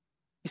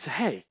 You say,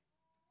 hey,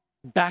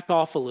 back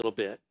off a little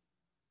bit.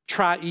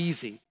 Try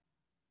easy.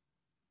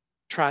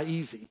 Try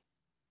easy.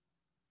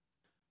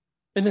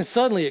 And then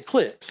suddenly it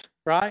clicks,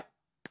 right?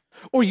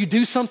 Or you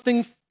do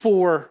something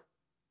for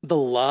the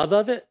love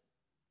of it,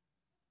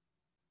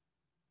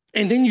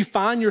 and then you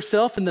find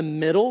yourself in the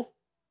middle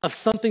of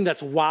something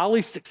that's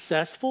wildly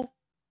successful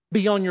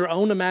beyond your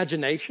own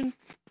imagination.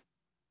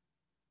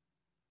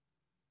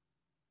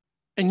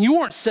 And you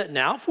weren't setting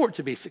out for it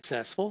to be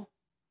successful.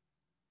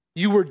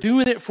 You were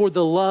doing it for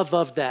the love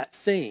of that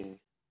thing.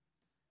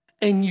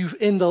 And you,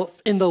 in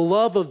the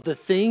love of the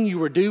thing you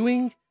were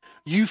doing,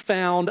 you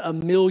found a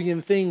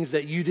million things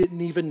that you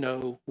didn't even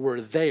know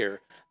were there.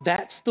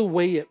 That's the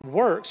way it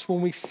works when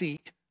we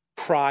seek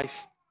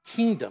Christ's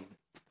kingdom.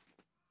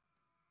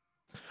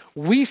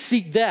 We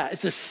seek that.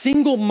 It's a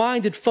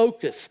single-minded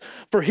focus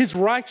for his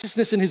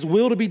righteousness and his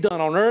will to be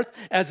done on earth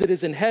as it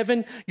is in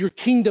heaven. Your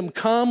kingdom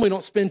come. We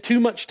don't spend too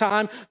much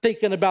time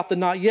thinking about the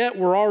not yet.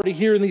 We're already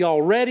here in the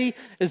already,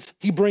 as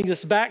he brings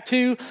us back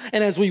to.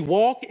 And as we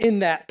walk in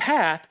that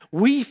path,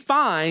 we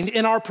find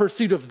in our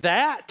pursuit of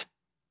that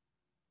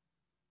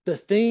the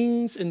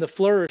things and the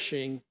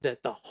flourishing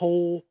that the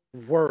whole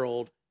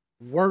world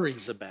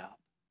worries about.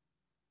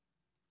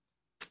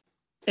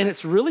 And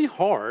it's really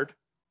hard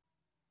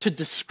to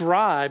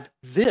describe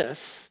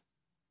this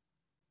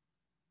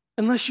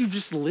unless you've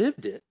just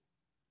lived it.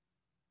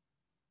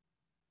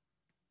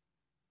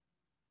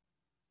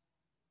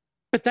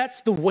 But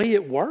that's the way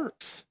it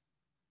works.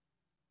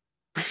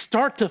 We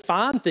start to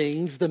find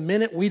things the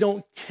minute we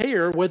don't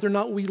care whether or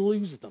not we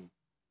lose them.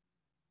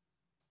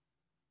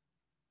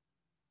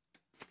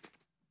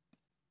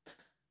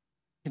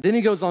 And then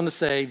he goes on to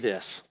say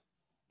this,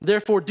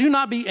 therefore do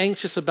not be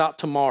anxious about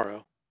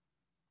tomorrow,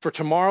 for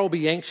tomorrow will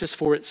be anxious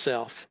for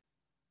itself.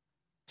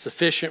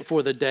 Sufficient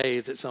for the day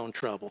is its own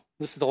trouble.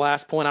 This is the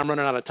last point. I'm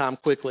running out of time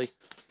quickly.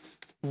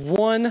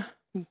 A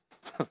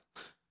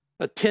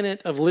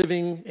tenet of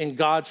living in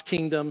God's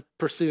kingdom,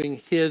 pursuing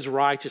his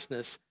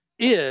righteousness,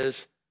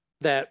 is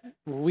that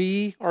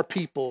we are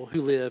people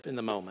who live in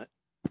the moment.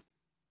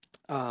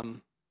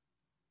 And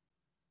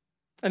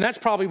that's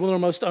probably one of the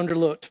most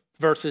underlooked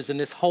verses in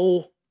this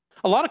whole.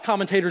 A lot of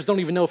commentators don't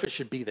even know if it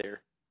should be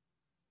there.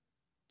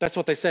 That's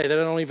what they say. They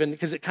don't even,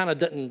 because it kind of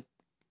doesn't,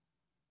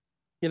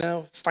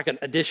 it's like an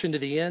addition to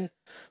the end.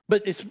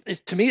 But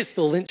to me, it's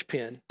the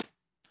linchpin.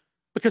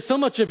 Because so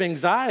much of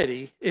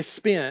anxiety is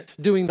spent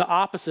doing the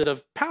opposite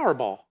of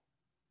Powerball.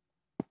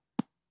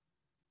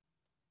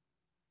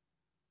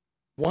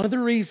 One of the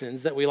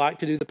reasons that we like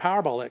to do the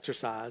Powerball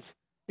exercise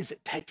is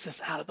it takes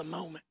us out of the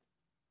moment.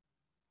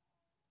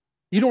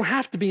 You don't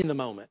have to be in the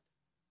moment.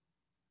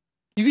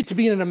 You get to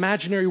be in an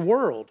imaginary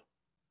world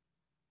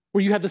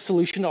where you have the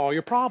solution to all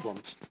your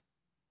problems.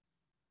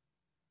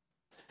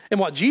 And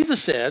what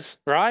Jesus says,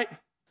 right,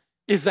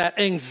 is that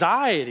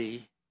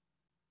anxiety,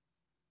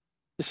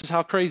 this is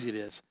how crazy it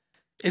is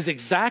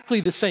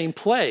exactly the same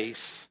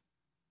place.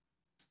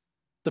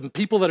 The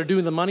people that are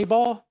doing the money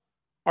ball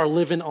are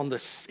living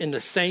in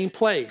the same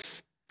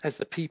place as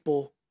the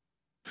people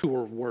who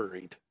are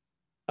worried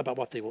about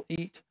what they will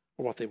eat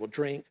or what they will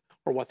drink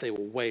or what they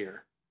will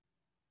wear.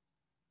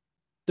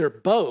 They're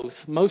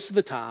both, most of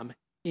the time,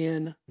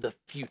 in the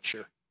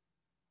future.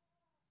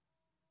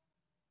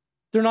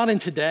 They're not in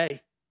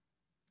today.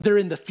 They're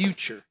in the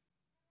future.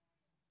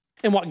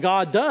 And what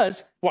God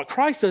does, what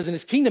Christ does in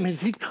his kingdom,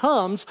 is he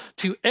comes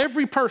to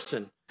every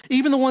person,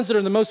 even the ones that are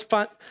in the most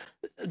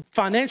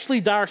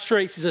financially dire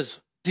straits. He says,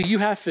 do you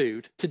have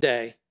food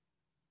today?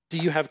 Do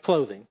you have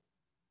clothing?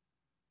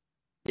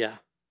 Yeah.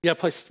 You have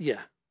a place?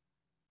 Yeah.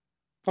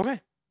 Okay.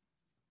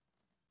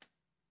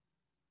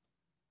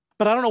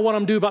 But I don't know what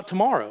I'm going to do about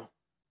tomorrow.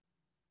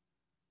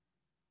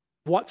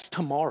 What's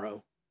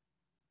tomorrow?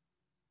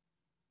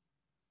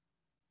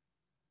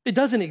 It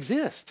doesn't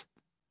exist.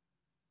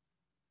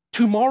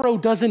 Tomorrow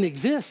doesn't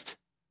exist.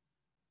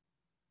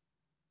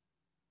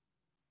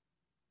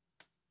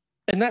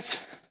 And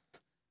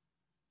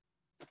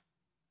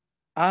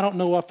I don't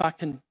know if I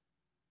can,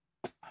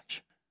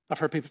 I've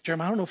heard people,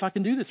 Jeremiah, I don't know if I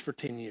can do this for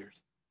 10 years.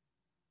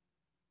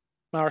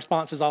 My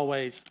response is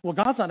always, well,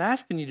 God's not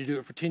asking you to do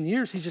it for 10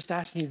 years. He's just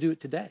asking you to do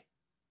it today.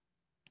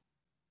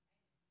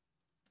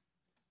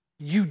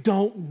 You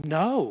don't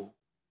know.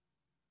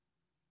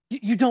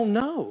 You don't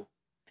know.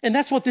 And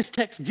that's what this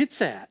text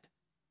gets at.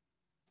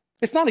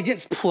 It's not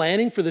against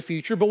planning for the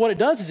future, but what it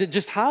does is it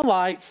just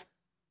highlights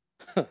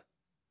the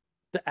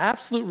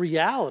absolute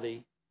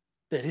reality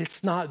that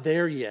it's not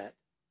there yet.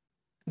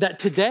 That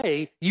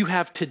today, you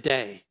have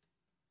today.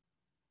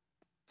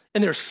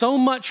 And there's so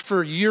much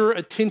for your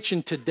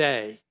attention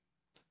today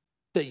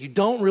that you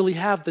don't really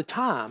have the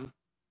time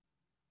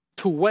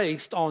to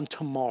waste on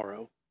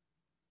tomorrow.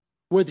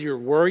 Whether you're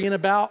worrying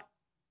about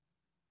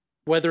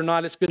whether or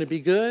not it's going to be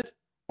good,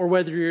 or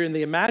whether you're in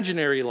the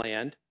imaginary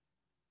land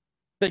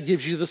that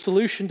gives you the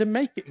solution to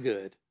make it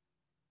good.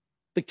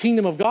 The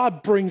kingdom of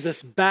God brings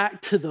us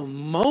back to the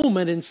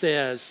moment and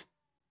says,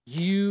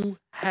 you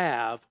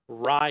have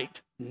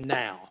right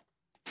now.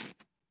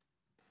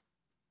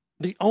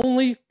 The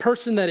only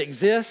person that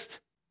exists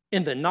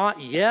in the not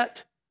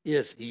yet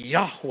is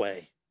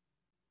Yahweh.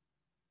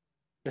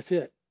 That's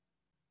it.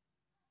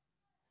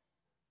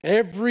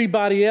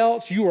 Everybody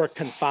else, you are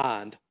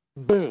confined.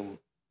 Boom.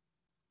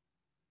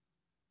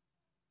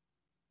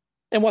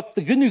 And what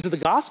the good news of the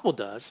gospel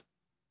does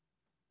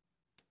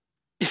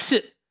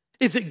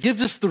is it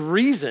gives us the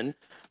reason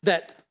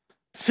that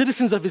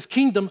citizens of his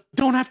kingdom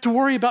don't have to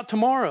worry about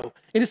tomorrow.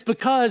 And it's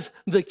because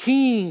the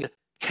king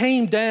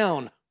came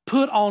down,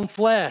 put on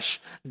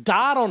flesh,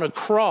 died on a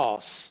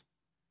cross,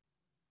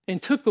 and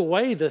took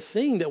away the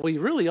thing that we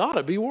really ought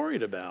to be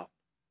worried about.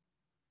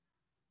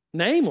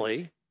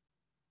 Namely,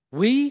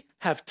 we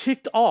have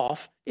ticked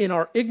off in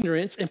our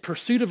ignorance and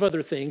pursuit of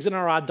other things, in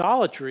our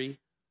idolatry,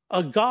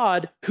 a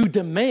God who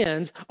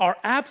demands our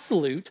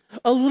absolute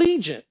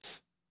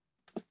allegiance.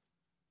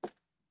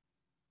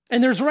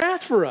 And there's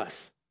wrath for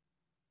us.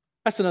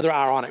 That's another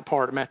ironic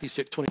part of Matthew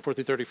 6, 24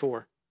 through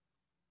 34.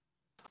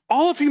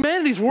 All of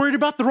humanity is worried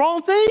about the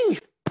wrong thing.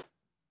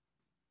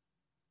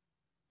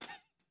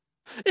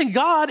 And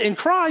God in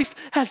Christ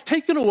has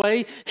taken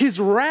away his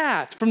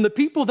wrath from the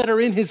people that are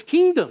in his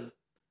kingdom.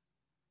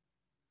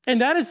 And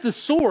that is the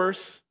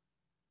source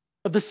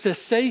of the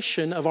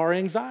cessation of our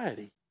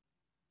anxiety.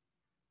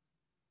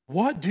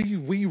 What do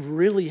we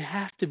really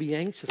have to be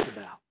anxious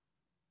about?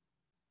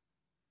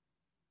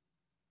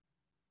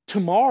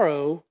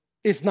 Tomorrow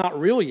is not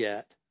real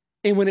yet.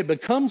 And when it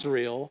becomes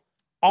real,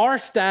 our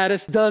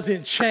status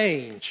doesn't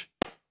change.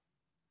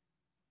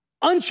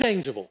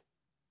 Unchangeable.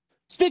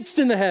 Fixed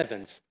in the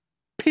heavens.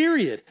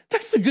 Period.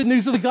 That's the good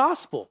news of the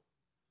gospel.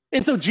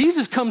 And so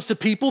Jesus comes to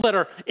people that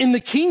are in the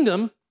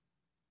kingdom,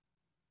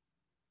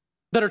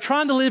 that are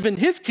trying to live in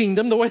his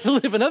kingdom the way they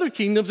live in other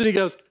kingdoms, and he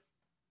goes,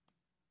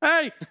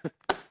 hey,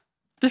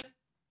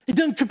 it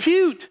doesn't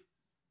compute.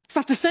 It's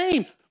not the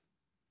same.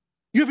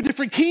 You have a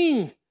different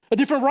king, a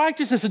different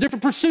righteousness, a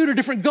different pursuit, a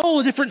different goal,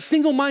 a different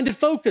single-minded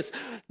focus.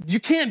 You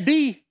can't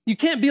be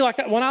like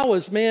when I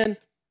was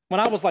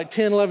like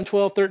 10, 11,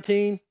 12,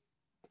 13,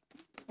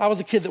 I was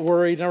a kid that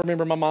worried, and I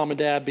remember my mom and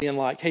dad being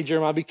like, hey,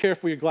 Jeremiah, be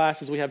careful with your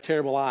glasses. We have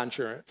terrible eye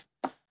insurance.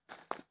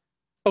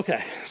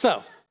 Okay,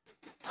 so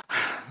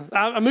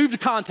I moved to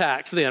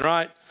contacts then,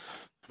 right?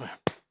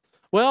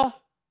 Well,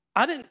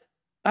 I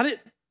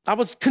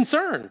was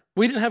concerned.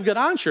 We didn't have good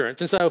eye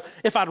insurance. And so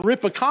if I'd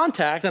rip a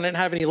contact and I didn't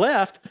have any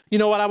left, you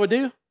know what I would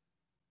do?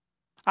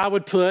 I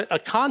would put a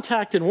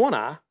contact in one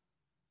eye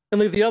and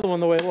leave the other one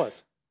the way it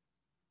was.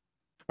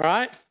 All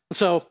right?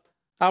 So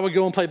I would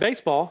go and play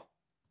baseball.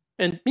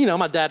 And,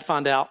 my dad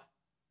found out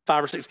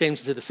 5 or 6 games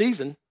into the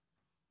season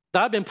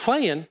that I'd been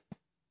playing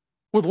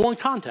with one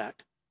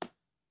contact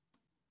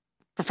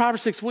for 5 or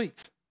 6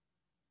 weeks.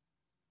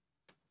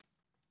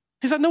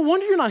 He's like, no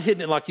wonder you're not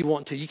hitting it like you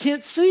want to. You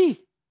can't see.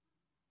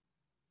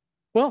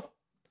 Well,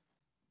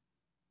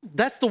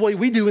 that's the way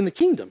we do in the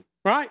kingdom,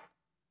 right?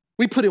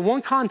 We put in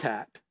one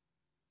contact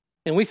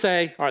and we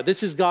say, all right,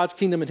 this is God's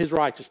kingdom and his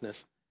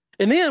righteousness.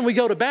 And then we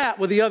go to bat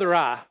with the other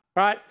eye,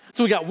 right?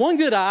 So we got one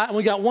good eye and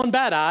we got one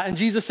bad eye. And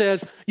Jesus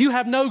says, you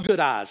have no good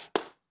eyes.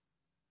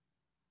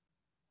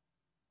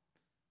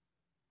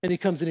 And he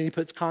comes in and he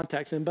puts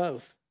contacts in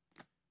both.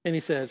 And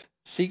he says,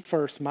 seek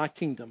first my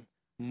kingdom,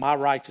 my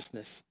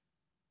righteousness,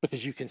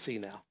 because you can see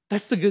now.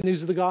 That's the good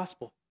news of the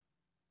gospel.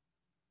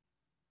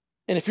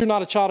 And if you're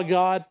not a child of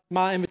God,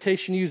 my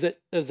invitation to you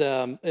is,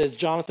 as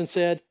Jonathan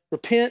said,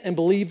 repent and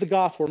believe the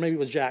gospel. Or maybe it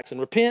was Jackson.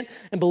 Repent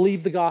and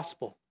believe the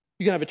gospel.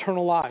 You can have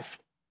eternal life.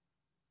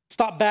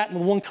 Stop batting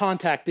with one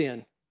contact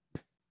in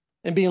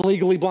and being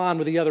legally blind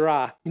with the other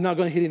eye. You're not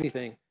going to hit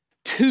anything.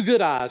 Two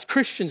good eyes.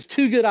 Christians,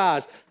 two good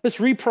eyes. Let's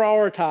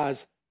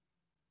reprioritize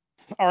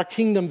our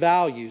kingdom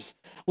values.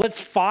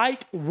 Let's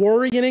fight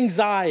worry and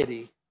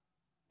anxiety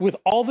with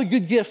all the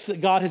good gifts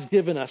that God has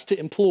given us to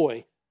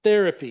employ.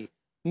 Therapy,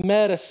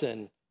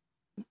 medicine,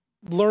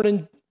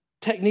 learning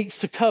techniques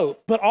to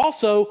cope, but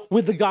also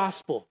with the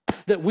gospel,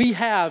 that we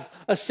have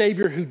a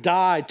Savior who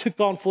died, took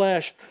on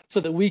flesh so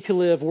that we can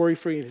live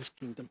worry-free in his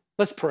kingdom.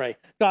 Let's pray.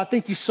 God,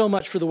 thank you so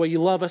much for the way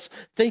you love us.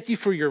 Thank you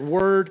for your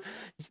word.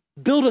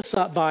 Build us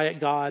up by it,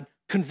 God.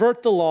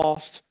 Convert the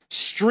lost,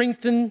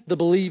 strengthen the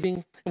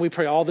believing, and we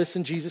pray all this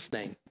in Jesus'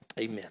 name.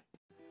 Amen.